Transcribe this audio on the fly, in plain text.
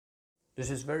This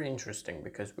is very interesting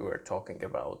because we were talking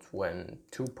about when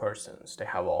two persons they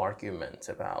have arguments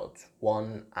about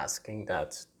one asking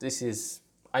that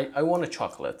I want a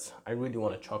chocolate, I really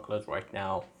want a chocolate right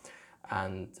now,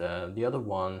 and the other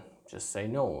one just say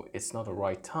no, it's not the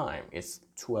right time, it's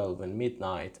 12 and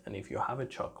midnight, and if you have a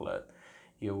chocolate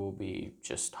you will be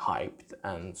just hyped,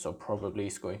 and so probably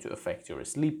it's going to affect your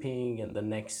sleeping, and the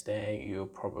next day you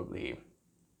probably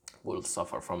will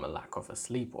suffer from a lack of a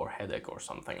sleep or headache or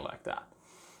something like that.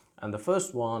 And the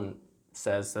first one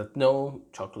says that no,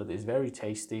 chocolate is very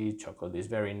tasty, chocolate is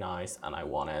very nice, and I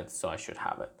want it, so I should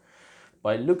have it.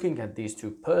 By looking at these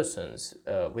two persons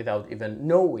without even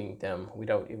knowing them,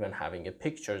 without even having a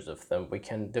pictures of them, we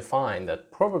can define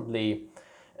that probably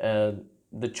uh,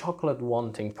 the chocolate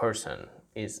wanting person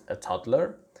is a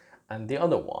toddler and the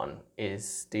other one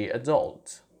is the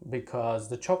adult, because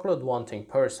the chocolate wanting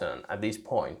person at this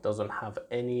point doesn't have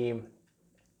any,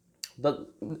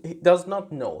 he does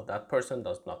not know, that person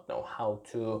does not know how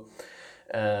to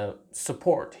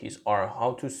support his, or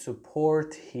how to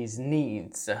support his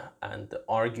needs and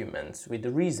arguments with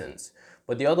the reasons,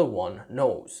 but the other one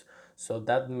knows. So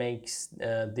that makes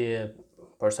the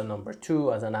person number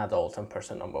two as an adult and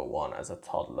person number one as a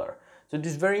toddler. So it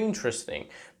is very interesting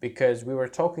because we were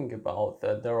talking about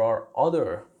that there are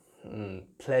other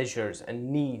pleasures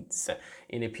and needs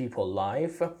in a people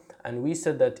life, and we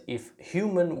said that if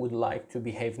human would like to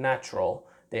behave natural,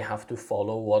 they have to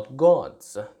follow what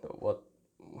gods,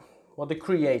 what the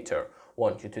creator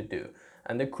wants you to do,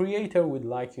 and the creator would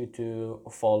like you to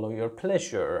follow your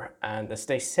pleasure and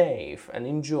stay safe and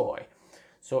enjoy.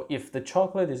 So if the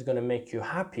chocolate is going to make you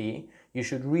happy, you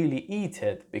should really eat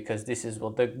it because this is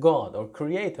what the God or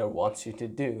creator wants you to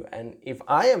do. And if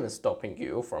I am stopping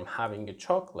you from having a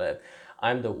chocolate,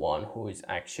 I'm the one who is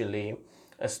actually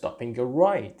stopping your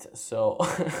right. So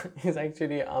it's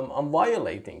actually, I'm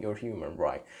violating your human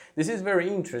right. This is very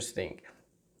interesting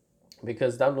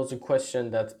because that was a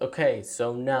question that, okay,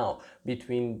 so now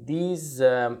between these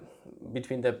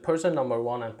between the person number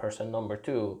one and person number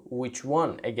two, which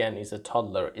one again is a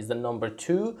toddler? Is the number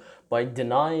two by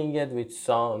denying it with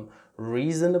some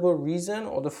reasonable reason,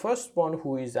 or the first one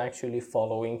who is actually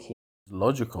following his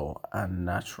Logical and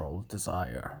natural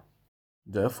desire?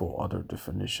 Therefore, other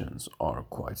definitions are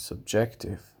quite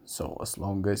subjective, so as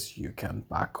long as you can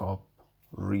back up,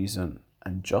 reason,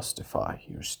 and justify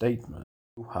your statement,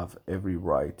 you have every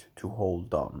right to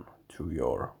hold on to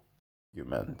your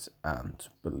argument and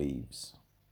beliefs.